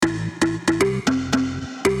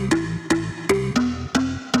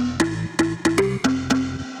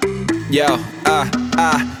Yo,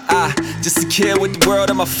 just a kid with the world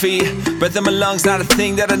on my feet. Breath in my lungs, not a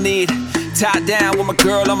thing that I need. Tied down with my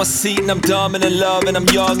girl on my seat, and I'm dumb and in love, and I'm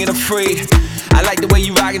young and I'm free. I like the way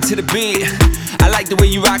you rockin' to the beat. I like the way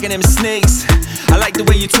you rockin' them sneaks. I like the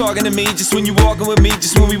way you talking to me, just when you walking with me,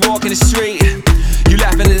 just when we walk in the street. You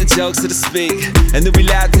laughing at the jokes of the speak, and then we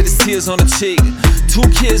laugh till there's tears on the cheek. Two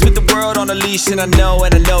kids with the world on a leash, and I know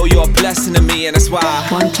you're a blessing to me, and that's why.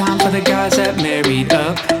 One time for the guys that married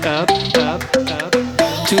up.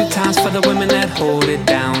 Two times for the women that hold it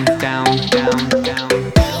down.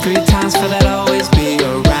 Three times for that always be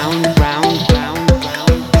around.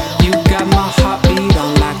 You got my heartbeat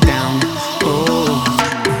on lockdown. Oh,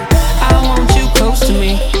 I want you close to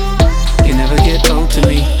me. You never get old to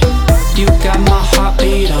me. You got my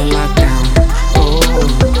heartbeat on lockdown. Oh,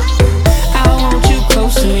 I want you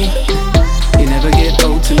close to me. You never get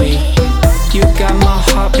old to me. You got my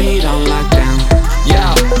heartbeat on lockdown.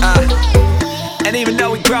 And even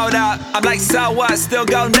though we growed up, I'm like, so what? Still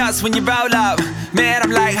go nuts when you roll up. Man,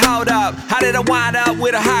 I'm like, hold up. How did I wind up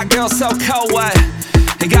with a hot girl so cold? What?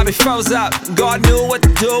 It got me froze up. God knew what to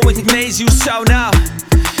do when he made you show up.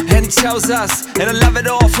 And he chose us, and I love it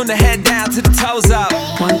all from the head down to the toes up.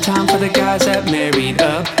 One time for the guys that married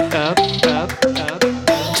up.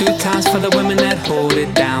 Two times for the women that hold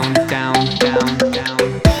it down.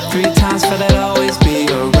 Three times for that always be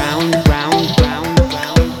around.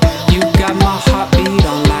 You got my heartbeat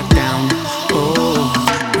on lockdown. Oh,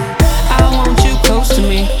 I want you close to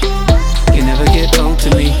me. You never get old to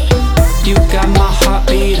me. You got my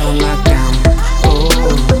heartbeat on lockdown. Oh,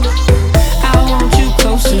 I want you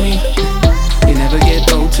close to me. You never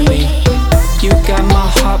get old to me. You got my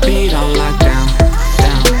heartbeat on lockdown.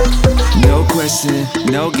 No question,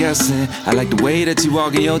 no guessing. I like the way that you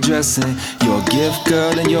walk in your dressing. You're a gift,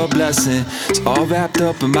 girl, and you're a blessing. It's all wrapped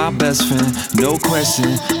up in my best friend. No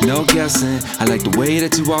question, no guessing. I like the way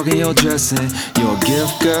that you walk in your dressing. You're a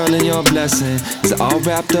gift, girl, and you're a blessing. It's all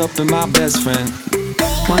wrapped up in my best friend.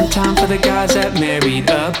 One time for the guys that married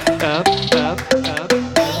up.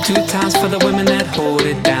 Two times for the women that hold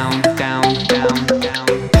it down.